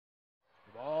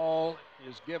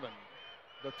is given.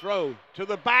 The throw to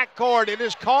the backcourt. It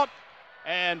is caught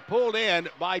and pulled in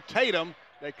by Tatum.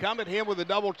 They come at him with a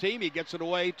double team. He gets it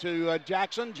away to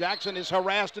Jackson. Jackson is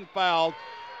harassed and fouled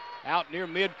out near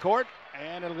midcourt.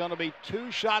 And it's going to be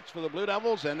 2 shots for the Blue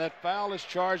Devils, and that foul is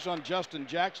charged on Justin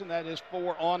Jackson. That is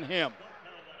 4 on him.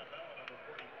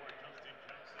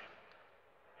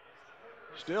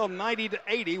 Still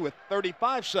 90-80 with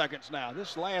 35 seconds now.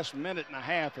 This last minute and a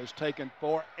half has taken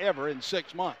forever in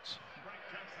 6 months.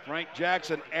 Frank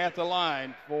Jackson at the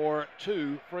line for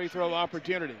 2 free throw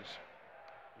opportunities.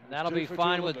 That'll be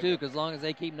fine with Duke as long as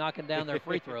they keep knocking down their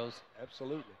free throws.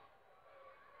 Absolutely.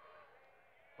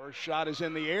 First shot is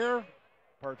in the air.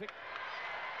 Perfect.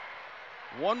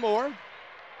 One more.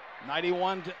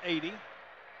 91-80.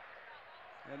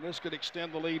 And this could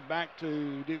extend the lead back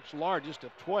to Duke's largest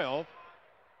of 12.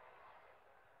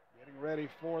 Getting ready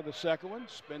for the second one.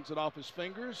 Spins it off his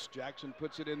fingers. Jackson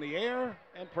puts it in the air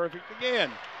and perfect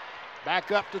again.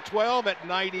 Back up to 12 at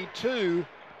 92-80.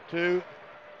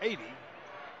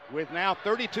 With now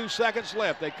 32 seconds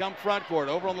left. They come front court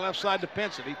over on the left side to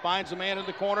Pinson. He finds a man in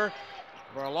the corner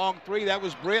for a long 3. That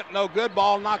was Britt. No good.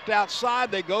 Ball knocked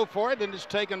outside. They go for it, and it's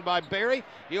taken by Barry.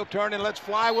 He'll turn and let's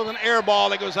fly with an air ball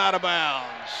that goes out of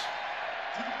bounds.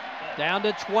 Down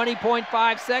to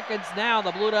 20.5 seconds now.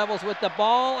 The Blue Devils with the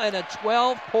ball and a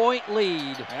 12-point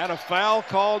lead. And a foul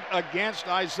called against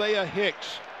Isaiah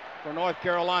Hicks for North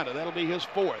Carolina. That'll be his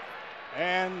 4th.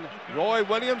 And Roy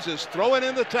Williams is throwing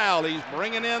in the towel. He's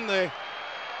bringing in the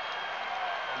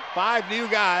 5 new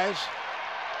guys.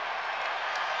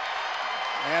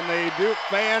 And the Duke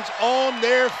fans on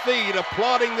their feet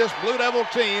applauding this Blue Devil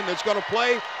team that's going to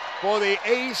play for the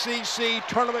ACC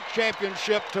Tournament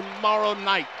Championship tomorrow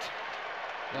night.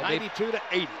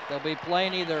 92-80. They'll be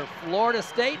playing either Florida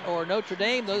State or Notre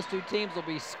Dame. Those 2 teams will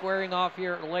be squaring off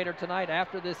here later tonight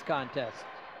after this contest.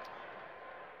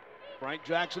 Frank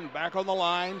Jackson back on the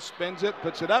line, spins it,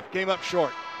 puts it up, came up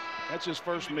short. That's his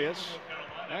first miss.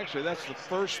 Actually, that's the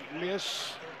first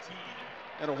miss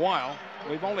in a while.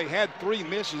 We've only had 3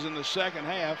 misses in the second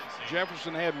half.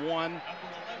 Jefferson had 1,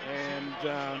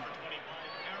 and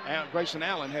Grayson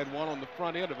Allen had 1 on the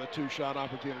front end of a 2-shot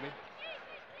opportunity.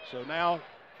 So now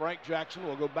Frank Jackson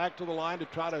will go back to the line to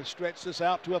try to stretch this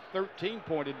out to a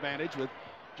 13-point advantage with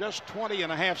just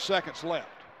 20.5 seconds left.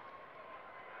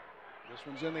 This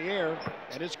one's in the air,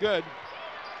 and it's good.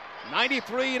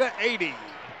 93-80.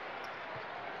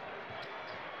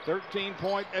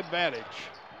 13-point advantage.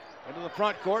 Into the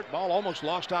front court. Ball almost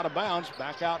lost out of bounds.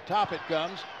 Back out top it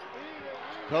comes.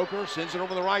 Coker sends it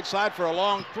over the right side for a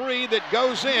long 3 that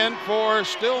goes in for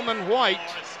Stillman White.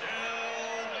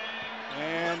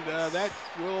 And that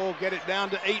will get it down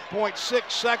to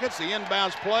 8.6 seconds. The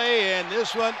inbounds play, and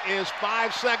this one is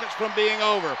 5 seconds from being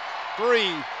over.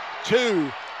 3,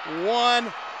 2,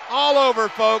 1. All over,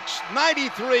 folks.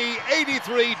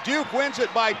 93-83. Duke wins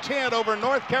it by 10 over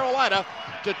North Carolina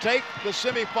to take the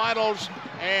semifinals,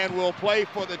 and will play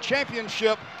for the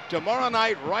championship tomorrow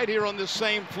night right here on this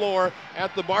same floor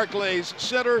at the Barclays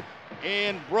Center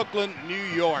in Brooklyn, New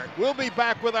York. We'll be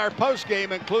back with our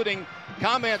postgame, including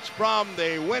comments from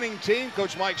the winning team,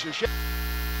 Coach Mike Shashay,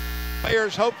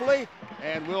 players hopefully,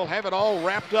 and we'll have it all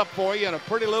wrapped up for you in a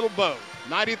pretty little bow.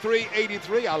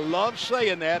 93-83. I love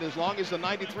saying that as long as the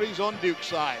 93's on Duke's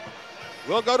side.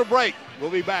 We'll go to break. We'll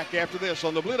be back after this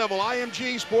on the Blue Devil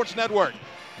IMG Sports Network.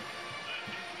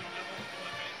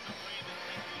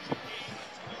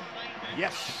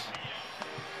 Yes.